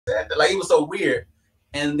said that. Like, it was so weird.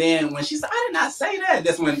 And then when she said, I did not say that,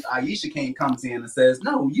 that's when Aisha comes in and says,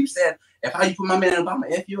 no, you said, if how you put my man in, I'm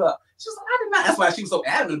going to F you up. She was like, I did not. That's why she was so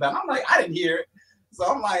adamant about it. I'm like, I didn't hear it. So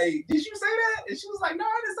I'm like, did you say that? And she was like, no,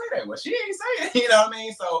 I didn't say that. Well, she ain't say it. You know what I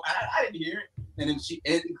mean? So I didn't hear it. And then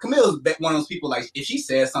Camille's one of those people, like, if she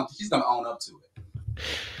says something, she's going to own up to it.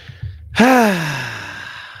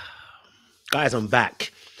 Guys, I'm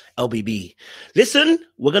back. LBB. Listen,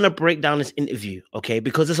 we're going to break down this interview, okay?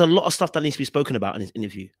 Because there's a lot of stuff that needs to be spoken about in this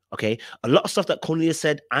interview, okay? A lot of stuff that Cornelius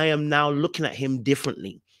said, I am now looking at him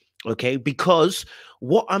differently, okay? Because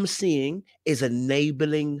what I'm seeing is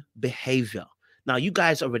enabling behavior. Now, you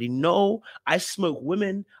guys already know I smoke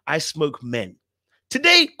women, I smoke men.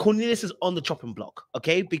 Today, Cornelius is on the chopping block,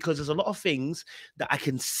 okay? Because there's a lot of things that I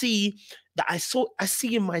can see that I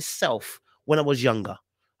see in myself when I was younger.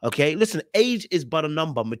 Okay, listen, age is but a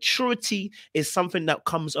number. Maturity is something that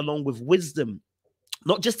comes along with wisdom,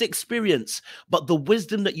 not just experience, but the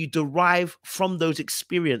wisdom that you derive from those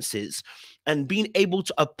experiences and being able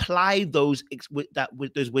to apply those with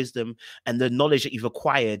those wisdom and the knowledge that you've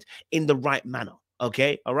acquired in the right manner.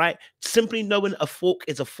 Okay, all right. Simply knowing a fork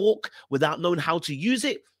is a fork without knowing how to use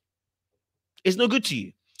it is no good to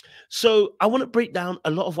you. So I want to break down a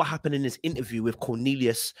lot of what happened in this interview with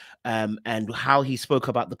Cornelius and how he spoke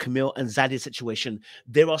about the Camille and Zadia situation.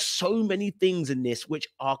 There are so many things in this which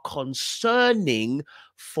are concerning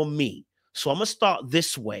for me. So I'm going to start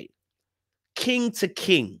this way. King to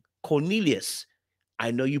king, Cornelius,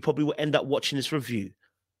 I know you probably will end up watching this review.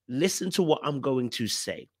 Listen to what I'm going to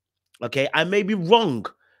say. Okay, I may be wrong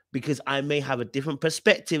because I may have a different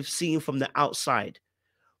perspective seen from the outside.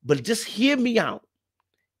 But just hear me out.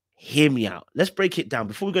 Hear me out. Let's break it down.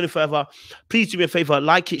 Before we go any further, please do me a favor,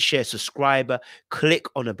 like it, share, subscribe, click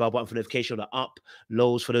on the bell button for notification on the up.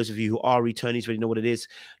 Lows, for those of you who are returnees, already know what it is.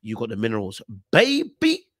 You got the minerals,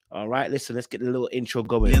 baby. All right, listen, let's get the little intro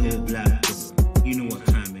going. Level black. You know what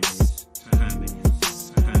time it is. Time it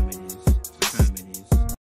is. Time it is. Time it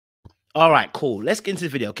is. All right, cool. Let's get into the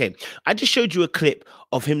video. Okay, I just showed you a clip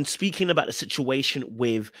of him speaking about the situation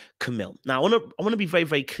with Camille. Now, I want to be very,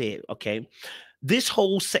 very clear, okay? This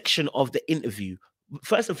whole section of the interview,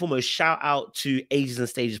 first and foremost, shout out to Ages and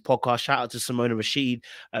Stages podcast. Shout out to Simona Rashid.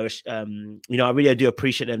 You know, I really do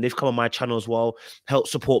appreciate them. They've come on my channel as well, helped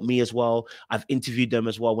support me as well. I've interviewed them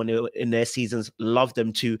as well when they were in their seasons. Love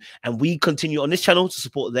them too. And we continue on this channel to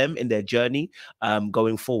support them in their journey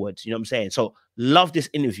going forward. You know what I'm saying? So love this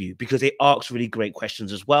interview because they asked really great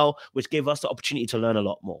questions as well, which gave us the opportunity to learn a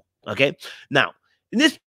lot more. Okay. Now, in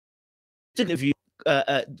this interview,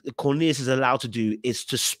 Cornelius is allowed to do is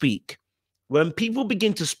to speak. When people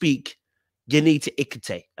begin to speak, you need to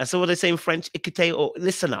ikite. And so what they say in French, ikite, or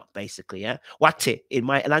listen up, basically. Yeah, wate in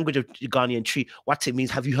my language of Ghanaian tree, wate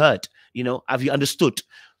means have you heard? You know, have you understood?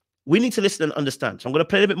 We need to listen and understand. So I'm going to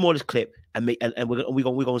play a bit more of this clip and we're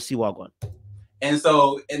going to see what I'm going. And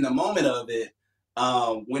so in the moment of it,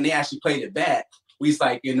 when they actually played it back, we was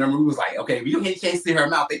like, and remember, we was like, okay, if you can't see her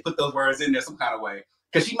mouth, they put those words in there some kind of way.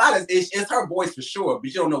 Because she might have, it's her voice for sure, but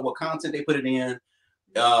you don't know what content they put it in,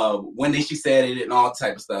 when she said it, and all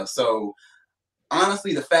type of stuff. So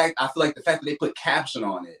honestly, I feel like the fact that they put caption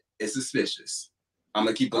on it is suspicious.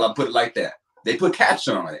 I'm gonna put it like that. They put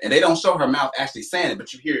caption on it, and they don't show her mouth actually saying it,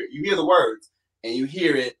 but you hear the words, and you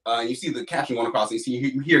hear it, you see the caption going across, and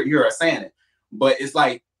you hear her saying it. But it's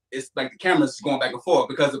like the camera's going back and forth,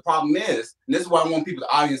 because the problem is, and this is what I want people,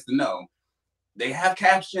 the audience, to know. They have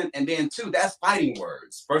caption, and then two, that's fighting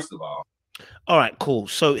words, first of all. All right, cool.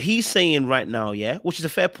 So he's saying right now, yeah, which is a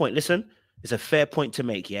fair point. Listen, it's a fair point to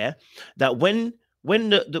make, yeah, that when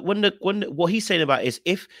what he's saying about is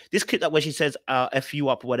if this clip that where she says F you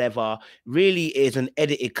up, whatever, really is an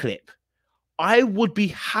edited clip, I would be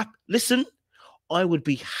happy. Listen, I would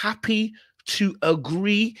be happy to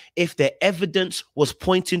agree if the evidence was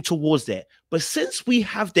pointing towards there. But since we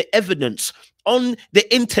have the evidence on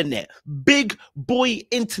the internet, big boy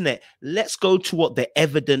internet, let's go to what the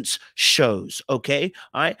evidence shows. Okay,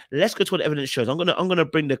 all right, let's go to what the evidence shows. I'm gonna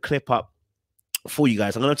bring the clip up for you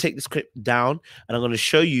guys. I'm going to take this clip down and I'm going to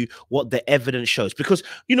show you what the evidence shows, because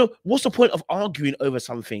you know what's the point of arguing over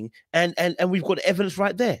something and we've got the evidence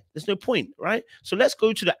right there. There's no point, right? So let's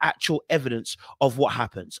go to the actual evidence of what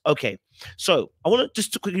happens. Okay, so I want to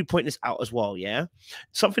just to quickly point this out as well. Yeah,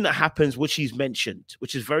 something that happens, which he's mentioned,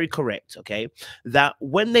 which is very correct. Okay, that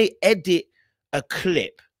when they edit a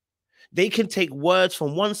clip, they can take words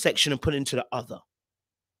from one section and put it into the other,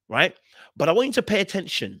 right? But I want you to pay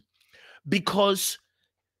attention, because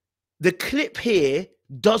the clip here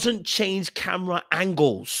doesn't change camera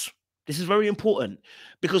angles. This is very important,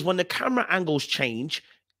 because when the camera angles change,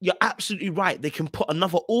 you're absolutely right. They can put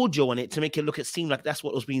another audio on it to make it seem like that's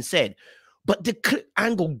what was being said. But the clip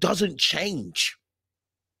angle doesn't change.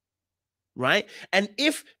 Right? And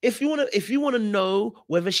if you want to know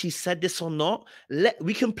whether she said this or not,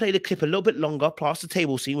 we can play the clip a little bit longer past the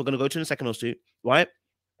table scene. We're going to go to in a second or two, right?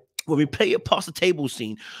 When we play it past the table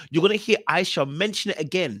scene, you're going to hear Aisha mention it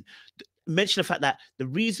again. Mention the fact that the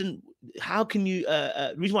reason why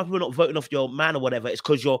people are not voting off your man or whatever is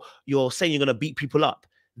because you're saying you're going to beat people up.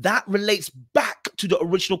 That relates back to the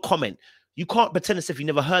original comment. You can't pretend as if you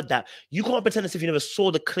never heard that. You can't pretend as if you never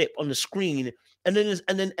saw the clip on the screen and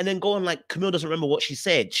then go on like Camille doesn't remember what she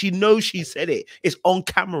said. She knows she said it. It's on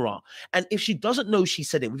camera. And if she doesn't know she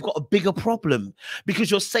said it, we've got a bigger problem because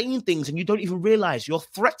you're saying things and you don't even realize you're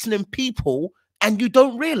threatening people and you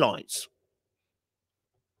don't realize.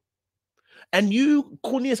 And you,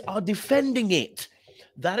 Cornelius, are defending it.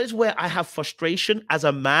 That is where I have frustration. As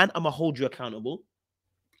a man, I'm going to hold you accountable.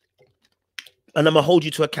 And I'm going to hold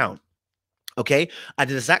you to account. Okay? I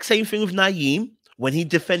did the exact same thing with Naeem when he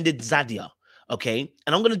defended Zadia. Okay?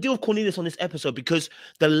 And I'm going to deal with Cornelius on this episode because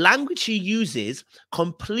the language he uses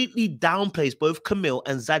completely downplays both Camille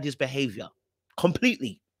and Zadia's behavior.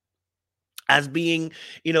 Completely. As being,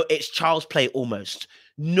 it's child's play almost.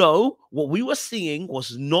 No, what we were seeing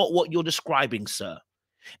was not what you're describing, sir.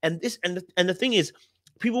 And the thing is,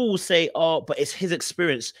 people will say, "Oh, but it's his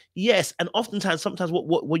experience." Yes, and oftentimes, sometimes,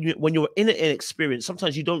 when you're in an experience,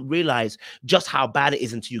 sometimes you don't realize just how bad it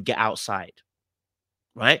is until you get outside,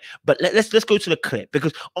 right? But let's go to the clip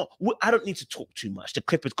because I don't need to talk too much. The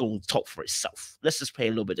clip is going to talk for itself. Let's just play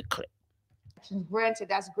a little bit of the clip. Granted,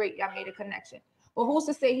 that's great. Y'all made a connection. But who's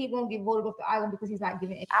to say he won't get voted off the island because he's not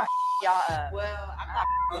giving it? Y'all well,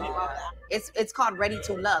 I'm not. It's called Ready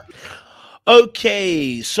to Love.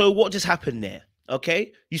 Okay, so what just happened there?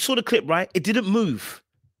 Okay, you saw the clip, right? It didn't move.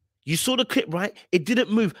 You saw the clip, right? It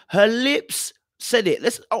didn't move. Her lips said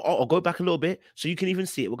it. I'll go back a little bit so you can even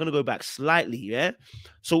see it. We're gonna go back slightly, yeah.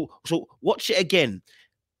 So watch it again.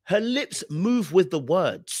 Her lips move with the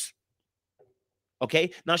words.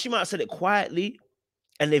 Okay, now she might have said it quietly,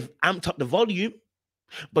 and they've amped up the volume,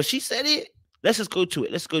 but she said it. Let's just go to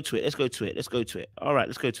it. Let's go to it. All right,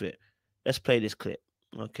 let's go to it. Let's play this clip.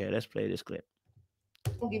 Okay, let's play this clip.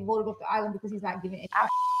 He'll get voted off the island because he's not giving it.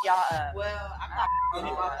 Y'all well, I'm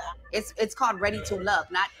not. It's called Ready to Love,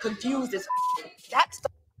 not confused as. That's the.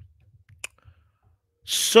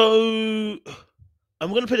 So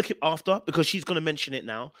I'm gonna play the clip after because she's gonna mention it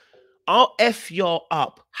now. I'll F y'all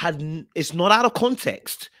up. It's not out of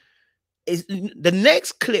context. Is the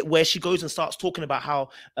next clip where she goes and starts talking about how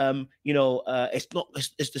it's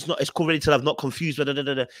called Ready to Love, not confused. Blah, blah,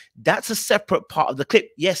 blah, blah. That's a separate part of the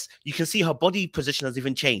clip. Yes, you can see her body position has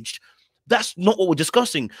even changed. That's not what we're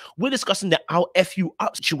discussing. We're discussing the I'll F you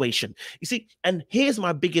up situation. You see, and here's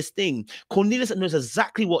my biggest thing. Cornelius knows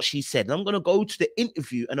exactly what she said. And I'm going to go to the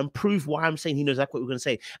interview and prove why I'm saying he knows exactly what we're going to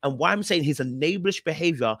say. And why I'm saying his enablish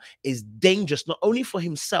behavior is dangerous, not only for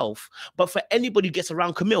himself, but for anybody who gets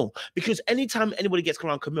around Camille. Because anytime anybody gets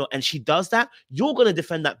around Camille and she does that, you're going to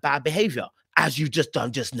defend that bad behavior, as you've just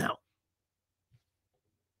done just now.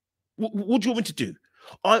 What do you want me to do?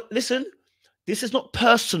 Listen, this is not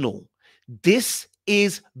personal. This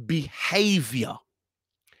is behavior.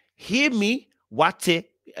 Hear me, wate.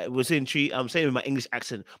 I'm saying with my English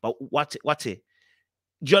accent, but wate. Do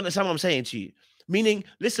you understand what I'm saying to you? Meaning,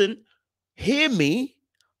 listen, hear me.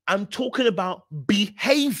 I'm talking about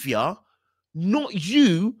behavior, not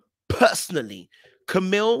you personally.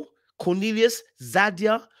 Camille, Cornelius,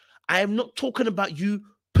 Zadia, I am not talking about you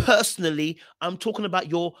personally. I'm talking about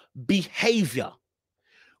your behavior.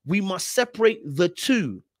 We must separate the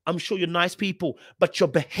two. I'm sure you're nice people, but your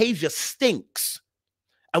behavior stinks.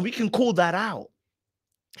 And we can call that out.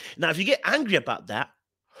 Now, if you get angry about that,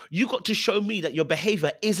 you got to show me that your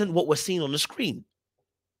behavior isn't what we're seeing on the screen.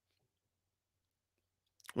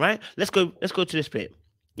 Right? Let's go to this bit.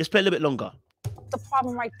 Let's play a little bit longer. The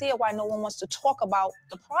problem right there, why no one wants to talk about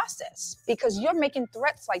the process, because you're making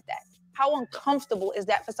threats like that. How uncomfortable is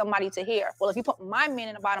that for somebody to hear? Well, if you put my man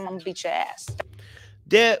in the bottom, I'm gonna beat your ass.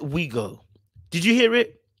 There we go. Did you hear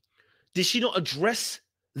it? Did she not address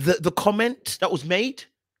the comment that was made?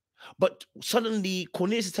 But suddenly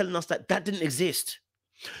Cornelius is telling us that didn't exist.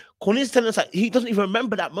 Cornelius is telling us that he doesn't even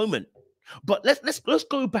remember that moment. But let's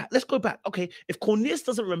go back. Let's go back. Okay, if Cornelius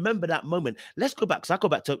doesn't remember that moment, let's go back. Because I go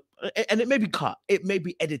back to, and it may be cut, it may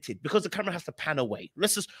be edited because the camera has to pan away.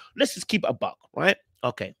 Let's just keep it a buck, right?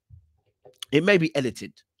 Okay, it may be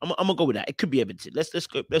edited. I'm gonna go with that. It could be edited. Let's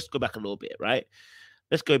go back a little bit, right?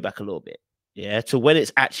 Let's go back a little bit. Yeah, to when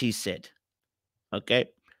it's actually said. Okay.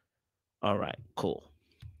 All right, cool.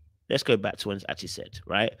 Let's go back to when it's actually said,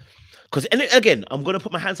 right? Because, and again, I'm going to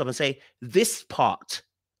put my hands up and say this part,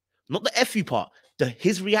 not the FU part,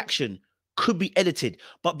 his reaction could be edited.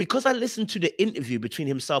 But because I listened to the interview between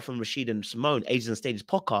himself and Rashid and Simone, Ages and Stages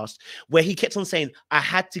podcast, where he kept on saying, I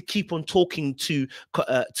had to keep on talking to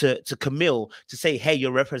Camille to say, hey,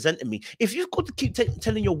 you're representing me. If you've got to keep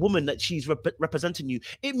telling your woman that she's representing you,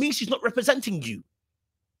 it means she's not representing you.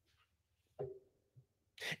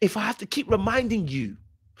 If I have to keep reminding you,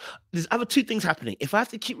 there's other two things happening. If I have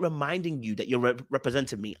to keep reminding you that you're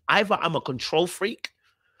representing me, either I'm a control freak,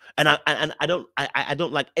 and I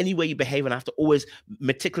don't like any way you behave, and I have to always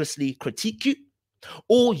meticulously critique you,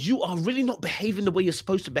 or you are really not behaving the way you're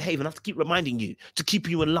supposed to behave, and I have to keep reminding you to keep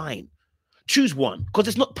you in line. Choose one, because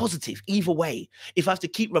it's not positive either way. If I have to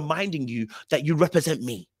keep reminding you that you represent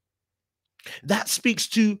me, that speaks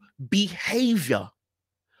to behavior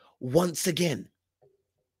once again.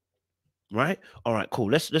 Right? All right, cool.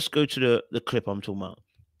 Let's go to the clip I'm talking about.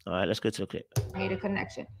 All right, let's go to the clip. Made a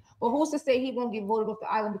connection. But who's to say he won't get voted off the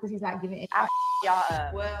island because he's not giving it?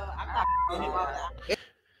 Well, I'm not.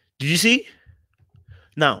 Did you see?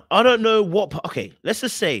 Now, I don't know what. Okay, let's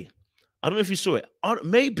just say, I don't know if you saw it.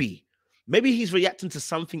 Maybe he's reacting to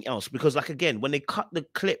something else, because, like, again, when they cut the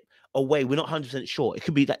clip away, we're not 100% sure. It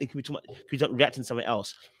could be that it could be too much. He could be reacting to something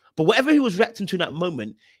else. But whatever he was reacting to in that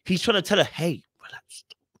moment, he's trying to tell her, "Hey, relax.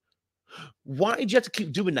 Why did you have to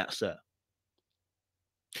keep doing that, sir?"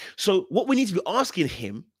 So what we need to be asking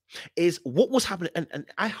him is what was happening. And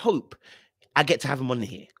I hope I get to have him on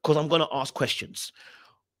here, because I'm going to ask questions.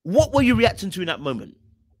 What were you reacting to in that moment?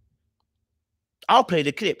 I'll play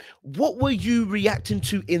the clip. What were you reacting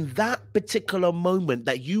to in that particular moment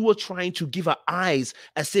that you were trying to give her eyes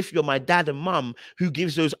as if you're my dad and mum who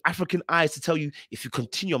gives those African eyes to tell you, if you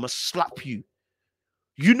continue, I'm going to slap you.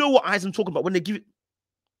 You know what eyes I'm talking about when they give it.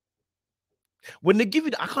 When they give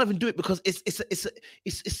you, I can't even do it because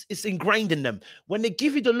it's ingrained in them. When they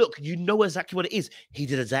give you the look, you know exactly what it is. He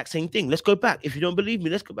did the exact same thing. Let's go back. If you don't believe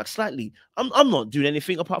me, let's go back slightly. I'm not doing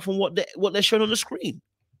anything apart from what they're showing on the screen.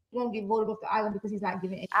 He won't get voted off the island because he's not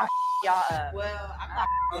giving it. Well,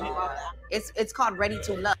 I'm not. It's called Ready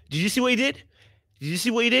to Love. Did you see what he did? Did you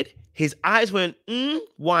see what he did? His eyes went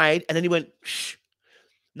wide, and then he went shh.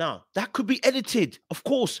 Now, that could be edited. Of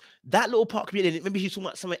course, that little part could be edited. Maybe he's talking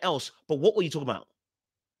about something else. But what were you talking about?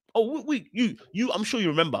 Oh, you, I'm sure you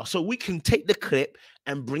remember. So we can take the clip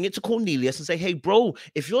and bring it to Cornelius and say, hey, bro,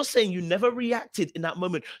 if you're saying you never reacted in that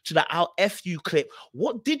moment to that I'll F you clip,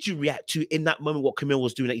 what did you react to in that moment, what Camille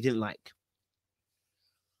was doing that you didn't like?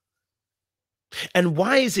 And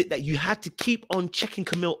why is it that you had to keep on checking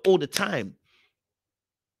Camille all the time?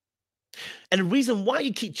 And the reason why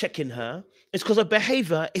you keep checking her is because her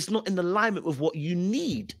behavior is not in alignment with what you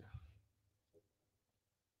need.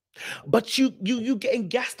 But you getting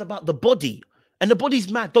gassed about the body, and the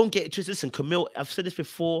body's mad. Don't get it twisted. Listen, Camille, I've said this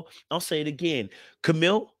before. I'll say it again.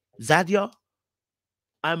 Camille, Zadia,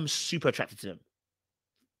 I'm super attracted to them.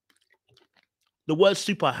 The word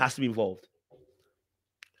super has to be involved.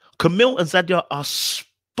 Camille and Zadia are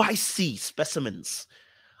spicy specimens.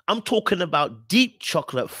 I'm talking about deep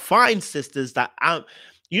chocolate, fine sisters that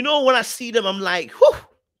you know, when I see them, I'm like, whew.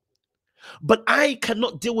 But I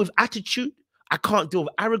cannot deal with attitude. I can't deal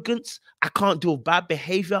with arrogance. I can't deal with bad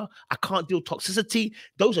behavior. I can't deal with toxicity.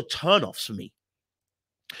 Those are turnoffs for me.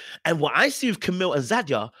 And what I see with Camille and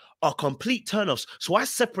Zadia are complete turnoffs. So I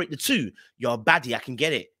separate the two. You're a baddie. I can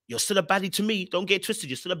get it. You're still a baddie to me. Don't get it twisted.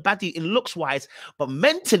 You're still a baddie in looks wise, but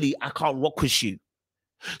mentally, I can't rock with you.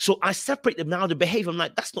 So I separate them now. The behavior, I'm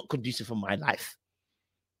like, that's not conducive for my life.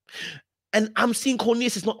 And I'm seeing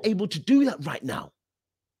Cornelius is not able to do that right now,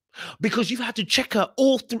 because you've had to check her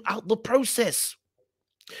all throughout the process.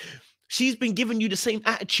 She's been giving you the same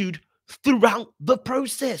attitude throughout the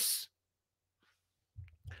process.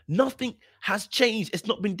 Nothing has changed. It's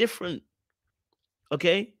not been different.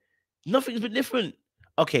 Okay? Nothing's been different.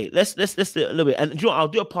 Okay, let's do it a little bit. And you know, I'll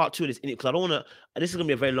do a part 2 of this in it, because I don't want to. This is gonna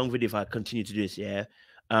be a very long video if I continue to do this. Yeah.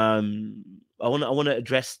 I want to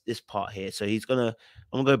address this part here. So I'm gonna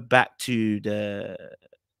go back to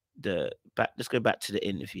let's go back to the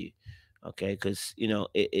interview. Okay, because you know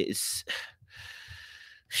it is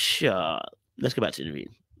sure. Let's go back to the interview,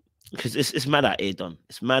 because it's mad out here done.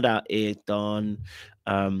 It's mad out here done.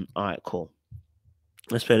 All right, cool.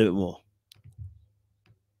 Let's play a little bit more.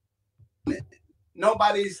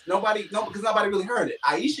 Because nobody really heard it.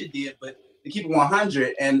 Aisha did, but to keep it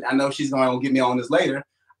 100, and I know she's going to get me on this later,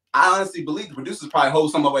 I honestly believe the producers probably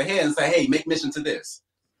hold some of her head and say, hey, make mention to this.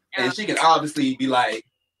 Yeah. And she can obviously be like,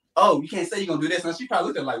 oh, you can't say you're going to do this. And she probably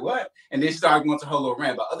looked at it like, what? And then she started going to her little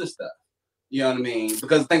rant about other stuff. You know what I mean?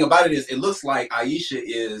 Because the thing about it is, it looks like Aisha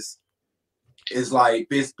is is like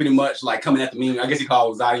it's pretty much like coming at the mean. I guess he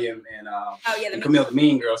called Zadia and Camille the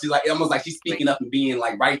mean girl. She's like almost like she's speaking up and being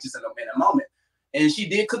like righteous in a moment. And she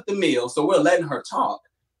did cook the meal, so we're letting her talk.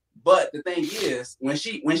 But the thing is, when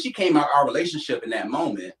she came out our relationship in that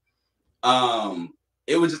moment,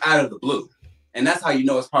 it was just out of the blue, and that's how you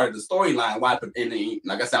know it's part of the storyline. Why?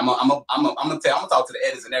 Like I said, I'm gonna talk to the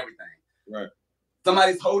editors and everything. Right.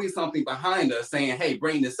 Somebody's holding something behind us saying, hey,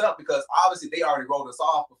 bring this up, because obviously they already wrote us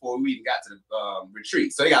off before we even got to the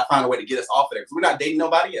retreat. So they got to find a way to get us off of there because we're not dating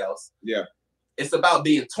nobody else. Yeah. It's about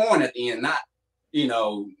being torn at the end, not, and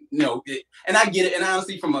I get it. And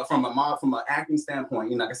honestly, from an acting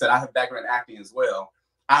standpoint, like I said, I have background in acting as well.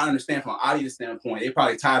 I understand from an audience standpoint, they're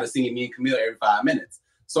probably tired of seeing me and Camille every 5 minutes.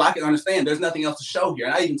 So I can understand there's nothing else to show here.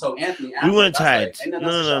 And I even told Anthony. We weren't tired. Like,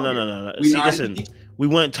 No. See, listen. We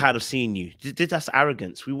weren't tired of seeing you. That's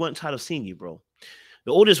arrogance. We weren't tired of seeing you, bro.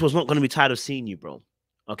 The audience was not going to be tired of seeing you, bro.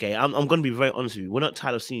 Okay, I'm going to be very honest with you. We're not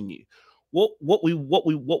tired of seeing you.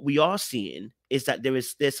 What we are seeing is that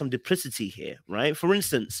there's some duplicity here, right? For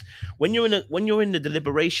instance, when you're in the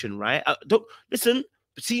deliberation, right? Don't listen.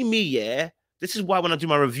 See me, yeah. This is why when I do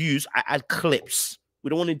my reviews, I add clips. We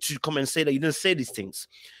don't want you to come and say that you didn't say these things.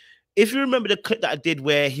 If you remember the clip that I did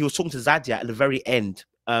where he was talking to Zadia at the very end,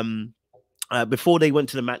 before they went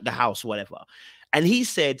to the house or whatever. And he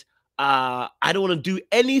said, I don't want to do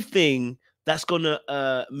anything that's going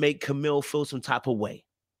to make Camille feel some type of way.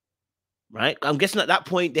 Right? I'm guessing at that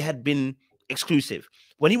point they had been exclusive.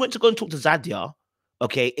 When he went to go and talk to Zadia,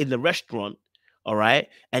 okay, in the restaurant, all right,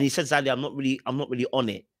 and he said, Zadia, I'm not really on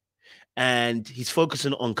it. And he's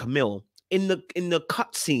focusing on Camille. In the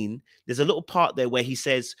cut scene, there's a little part there where he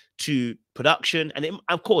says to production, and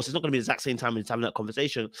of course, it's not going to be the exact same time he's having that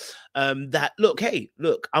conversation, that, look,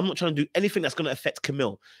 I'm not trying to do anything that's going to affect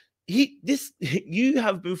Camille. You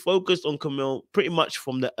have been focused on Camille pretty much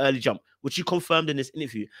from the early jump, which you confirmed in this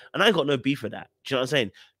interview, and I ain't got no beef for that. Do you know what I'm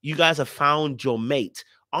saying? You guys have found your mate.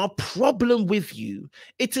 Our problem with you,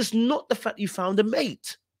 it is not the fact you found a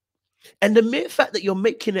mate. And the mere fact that you're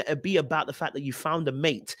making it be about the fact that you found a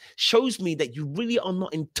mate shows me that you really are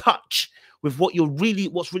not in touch with what's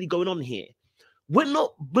really going on here. We're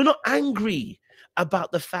not angry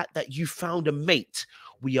about the fact that you found a mate.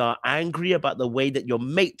 We are angry about the way that your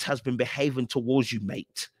mate has been behaving towards you,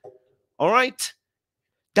 mate. All right?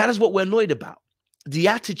 That is what we're annoyed about. The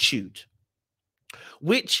attitude.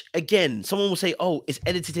 Which, again, someone will say, oh, it's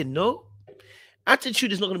edited in. No.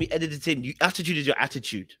 Attitude is not going to be edited in. Attitude is your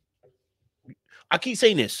attitude. I keep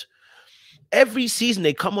saying this. Every season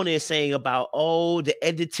they come on here saying about, oh, the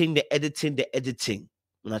editing.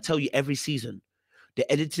 And I tell you every season,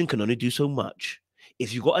 the editing can only do so much.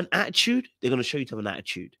 If you got an attitude, they're going to show you to have an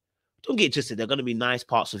attitude. Don't get twisted. They're going to be nice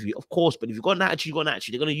parts of you, of course. But if you've got an attitude,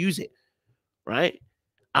 They're going to use it, right?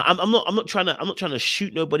 I'm not trying to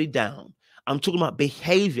shoot nobody down. I'm talking about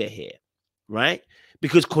behavior here, right?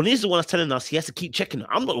 Because Cornelius is the one that's telling us he has to keep checking it.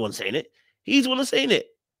 I'm not the one saying it. He's the one that's saying it.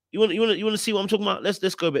 You want to see what I'm talking about?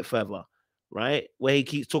 Let's go a bit further, right? Where he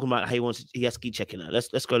keeps talking about how he has to keep checking her. Let's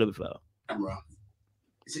go a little bit further.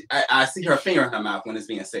 I see her finger in her mouth when it's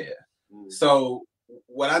being said. So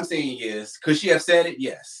what I'm saying is, could she have said it?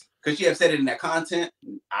 Yes. Could she have said it in that content?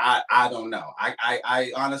 I don't know.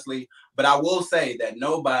 I honestly, but I will say that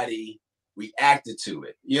nobody reacted to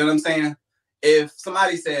it. You know what I'm saying? If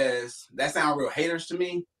somebody says that sounds real haters to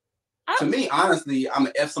me, honestly, I'm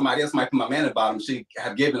gonna F somebody else might put my man about him. She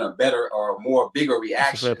have given a better or more bigger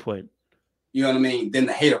reaction. Fair point. You know what I mean? Than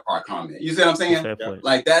the hater part comment. You see what I'm saying? Fair point.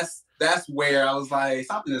 Like that's where I was like,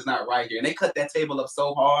 something is not right here. And they cut that table up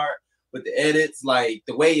so hard with the edits. Like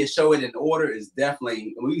the way you show it in order is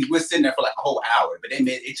definitely. We're sitting there for like a whole hour, but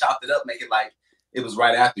they chopped it up, make it like it was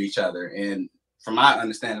right after each other. And from my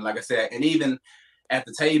understanding, like I said, and even at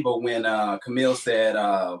the table when Camille said,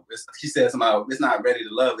 she said something, it's not ready to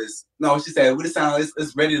love. She said, what it sounds,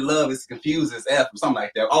 it's ready to love, it's confused as F or something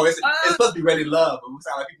like that. Oh, it's supposed to be ready to love, but we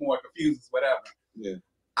sound like people more confused, whatever. Yeah.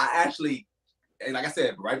 I actually, and like I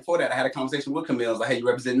said, right before that, I had a conversation with Camille. I was like, hey, you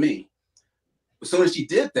represent me. As soon as she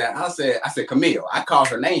did that, I said, Camille. I called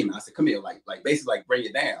her name. And I said, Camille, like basically like bring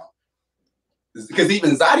it down. Because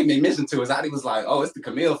even Zadie made mention to it. Zadie was like, oh, it's the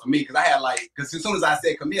Camille for me. Because as soon as I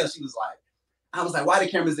said Camille, she was like, I was like, why the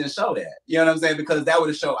cameras didn't show that? You know what I'm saying? Because that would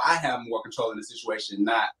have showed I have more control in the situation,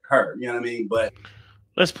 not her. You know what I mean? But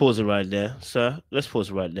let's pause it right there, sir. Let's pause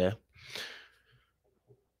it right there.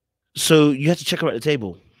 So you had to check her at the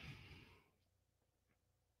table.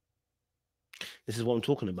 This is what I'm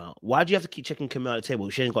talking about. Why do you have to keep checking Camille at the table?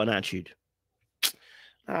 She ain't got an attitude.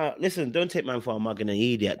 Listen, don't take man for a mug and an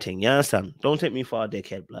idiot thing. You understand? Don't take me for a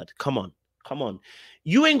dickhead, blood. Come on. Come on.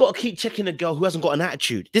 You ain't got to keep checking a girl who hasn't got an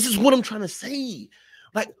attitude. This is what I'm trying to say.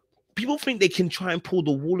 Like, people think they can try and pull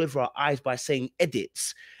the wool over our eyes by saying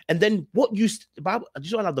edits. And then what you, the Bible,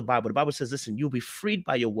 you know, I love the Bible. The Bible says, listen, you'll be freed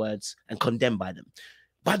by your words and condemned by them.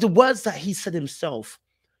 By the words that he said himself,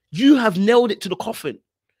 you have nailed it to the coffin.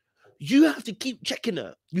 You have to keep checking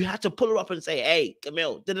her. You have to pull her up and say, hey,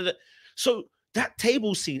 Camille. Da, da, da. So that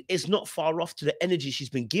table scene is not far off to the energy she's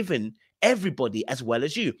been given everybody as well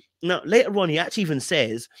as you. Now, later on, he actually even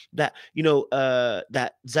says that, you know,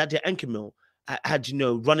 that Zadia and Camille had, you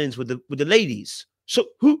know, run-ins with the ladies. So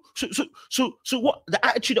what the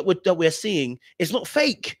attitude that we're seeing is not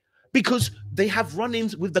fake, because they have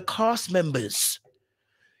run-ins with the cast members.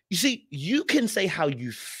 You see, you can say how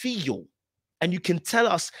you feel and you can tell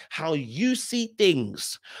us how you see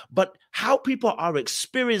things, but how people are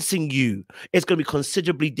experiencing you is going to be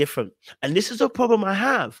considerably different. And this is a problem I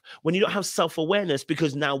have when you don't have self-awareness,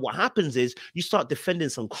 because now what happens is you start defending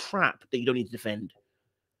some crap that you don't need to defend.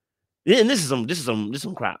 And this is some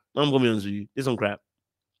crap. I'm going to be honest with you. This is some crap.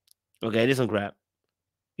 Okay, this is some crap.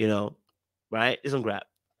 You know, right? This is some crap.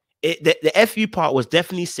 The FU part was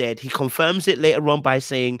definitely said. He confirms it later on by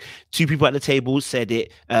saying 2 people at the table said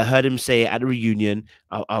it. Heard him say it at the reunion.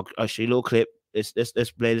 I'll show you a little clip. Let's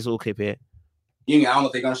play this little clip here. I don't know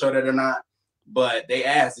if they're gonna show that or not, but they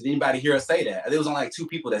asked, did anybody hear us say that? There was only like 2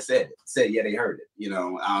 people that said yeah, they heard it. You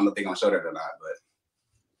know, I don't know if they're gonna show that or not, but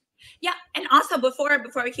yeah. And also before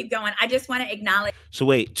we keep going, I just want to acknowledge. So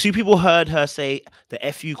wait, 2 people heard her say the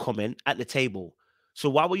FU comment at the table. So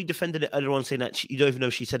why were you defending it earlier on, saying that you don't even know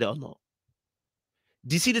if she said it or not?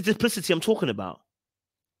 Do you see the duplicity I'm talking about?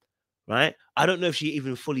 Right? I don't know if she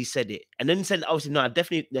even fully said it. And then said, obviously,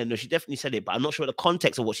 no, she definitely said it, but I'm not sure the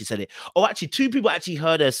context of what she said it. Oh, actually, 2 people actually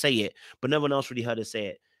heard her say it, but no one else really heard her say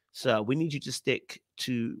it. So we need you to stick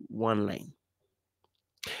to one lane.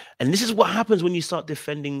 And this is what happens when you start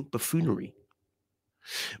defending buffoonery.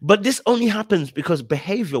 But this only happens because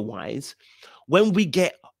behavior-wise, when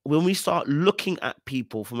we start looking at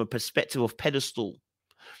people from a perspective of pedestal,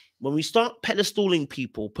 when we start pedestaling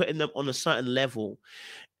people, putting them on a certain level,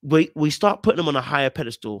 we start putting them on a higher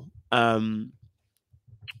pedestal. You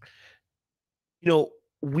know,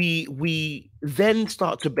 we then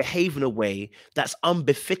start to behave in a way that's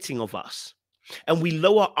unbefitting of us, and we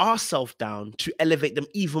lower ourselves down to elevate them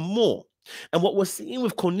even more. And what we're seeing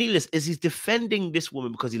with Cornelius is he's defending this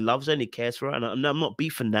woman because he loves her and he cares for her. And I'm not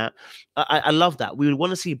beefing that. I love that. We would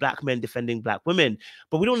want to see black men defending black women,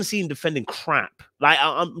 but we don't want to see them defending crap. Like,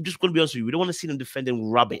 I'm just going to be honest with you. We don't want to see them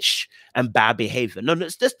defending rubbish and bad behavior. No,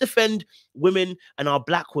 let's defend women and our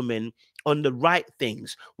black women on the right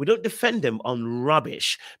things. We don't defend them on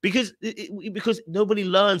rubbish because nobody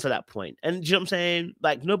learns at that point. And you know what I'm saying?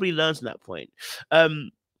 Like, nobody learns at that point.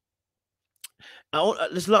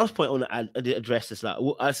 This last point I want to address this. Like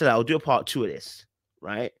I said, I'll do a part 2 of this,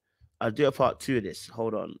 right? I'll do a part 2 of this.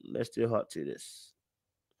 Hold on. Let's do a part 2 of this.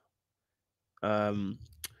 I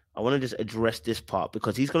want to just address this part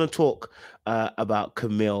because he's going to talk about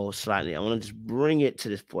Camille slightly. I want to just bring it to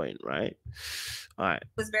this point, right? All right.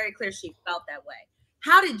 It was very clear she felt that way.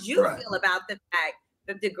 How did you feel about the fact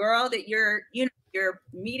that the girl that you're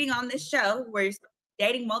meeting on this show, where you're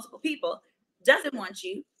dating multiple people, doesn't want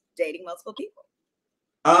you dating multiple people?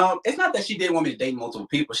 It's not that she didn't want me to date multiple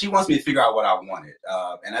people. She wants me to figure out what I wanted.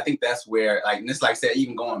 And I think that's where, like I said,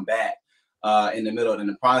 even going back in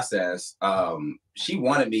the process, she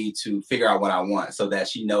wanted me to figure out what I want so that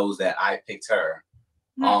she knows that I picked her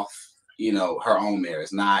off, you know, her own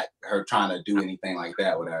merits, not her trying to do anything like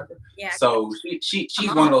that, whatever. Yeah. So she's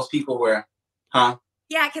one of those people where, Yeah,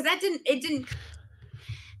 because it didn't.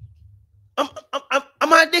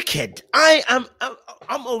 I'm a dickhead. I'm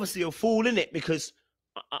obviously a fool in it because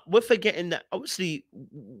we're forgetting that obviously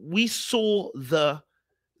we saw the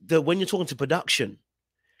when you're talking to production.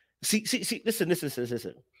 See,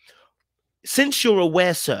 listen. Since you're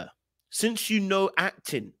aware, sir, since you know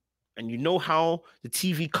acting and you know how the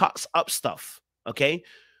TV cuts up stuff, okay?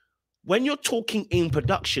 When you're talking in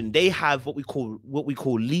production, they have what we call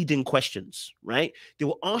leading questions, right? They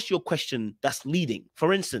will ask you a question that's leading.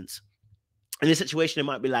 For instance, in this situation, it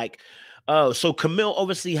might be like, oh, so Camille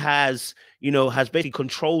obviously has basically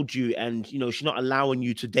controlled you and, you know, she's not allowing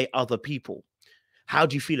you to date other people. How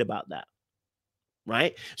do you feel about that?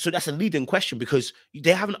 Right? So that's a leading question because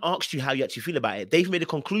they haven't asked you how you actually feel about it. They've made a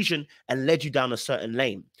conclusion and led you down a certain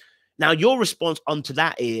lane. Now, your response onto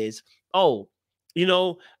that is, oh, you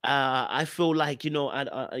know, I feel like, you know, I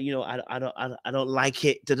don't like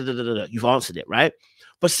it. You've answered it, right?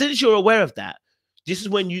 But since you're aware of that, This is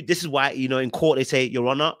when this is why, you know, in court they say, Your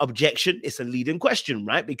Honor, objection. It's a leading question,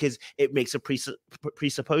 right? Because it makes a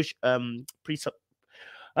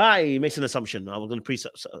it makes an assumption. I was going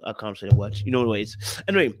to I can't say the words. You know what it is.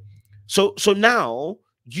 Anyway, so now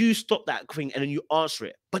you stop that thing and then you answer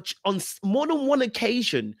it. But on more than one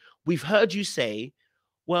occasion, we've heard you say,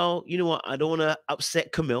 well, you know what? I don't want to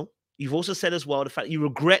upset Camille. You've also said as well the fact that you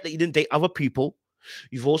regret that you didn't date other people.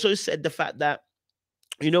 You've also said the fact that,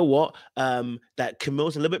 you know what, that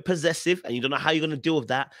Camille's a little bit possessive and you don't know how you're going to deal with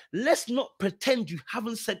that. Let's not pretend you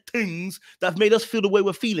haven't said things that have made us feel the way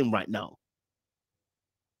we're feeling right now.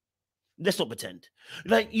 Let's not pretend.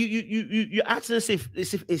 Like you're acting as if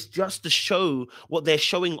it's just to show what they're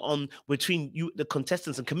showing on between you, the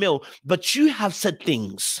contestants, and Camille. But you have said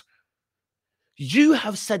things. You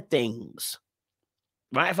have said things.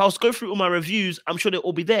 Right? If I was to go through all my reviews, I'm sure they'll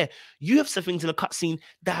all be there. You have said things in a cutscene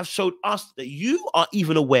that have showed us that you are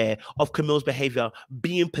even aware of Camille's behavior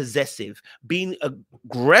being possessive, being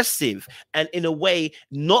aggressive, and in a way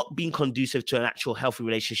not being conducive to an actual healthy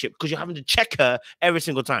relationship because you're having to check her every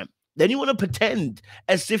single time. Then you want to pretend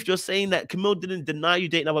as if you're saying that Camille didn't deny you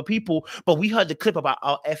dating other people, but we heard the clip about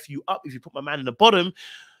I'll F you up if you put my man in the bottom.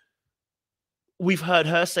 We've heard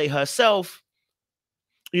her say herself,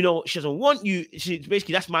 you know, she doesn't want you. She's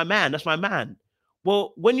basically, that's my man. That's my man.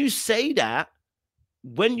 Well, when you say that,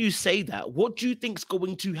 what do you think's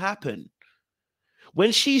going to happen?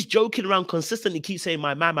 When she's joking around consistently, keep saying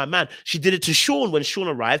my man. She did it to Sean when Sean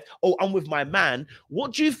arrived. Oh, I'm with my man.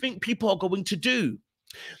 What do you think people are going to do?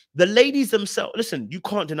 The ladies themselves, listen, you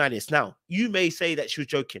can't deny this. Now, you may say that she was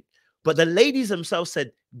joking, but the ladies themselves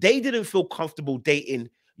said they didn't feel comfortable dating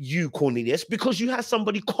you, Cornelius, because you had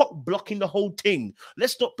somebody cock blocking the whole thing.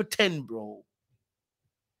 Let's not pretend, bro.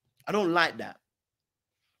 I don't like that.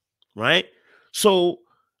 Right? So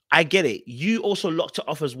I get it. You also locked it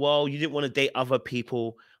off as well. You didn't want to date other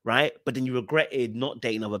people, right? But then you regretted not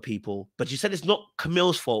dating other people. But you said it's not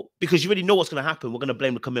Camille's fault because you already know what's going to happen. We're going to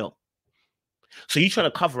blame the Camille. So you're trying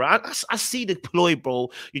to cover it. I see the ploy, bro.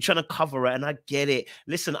 You're trying to cover it, and I get it.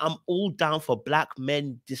 Listen, I'm all down for black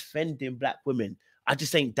men defending black women. I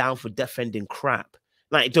just ain't down for defending crap.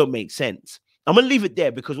 Like, it don't make sense. I'm going to leave it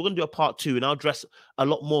there because we're going to do a part 2, and I'll address a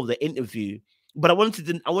lot more of the interview. But I wanted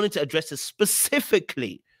to address this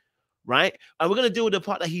specifically, right? And we're going to deal with the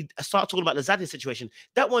part that he started talking about the Zadie situation.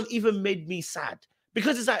 That one even made me sad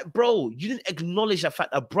because it's like, bro, you didn't acknowledge the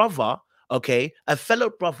fact a brother, okay, a fellow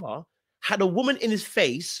brother, had a woman in his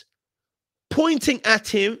face, pointing at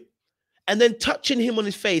him, and then touching him on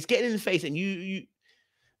his face, getting in his face, and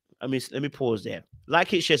I mean, let me pause there.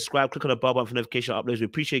 Like it, share, subscribe, click on the bell button for notification uploads. We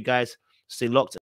appreciate you guys. Stay locked.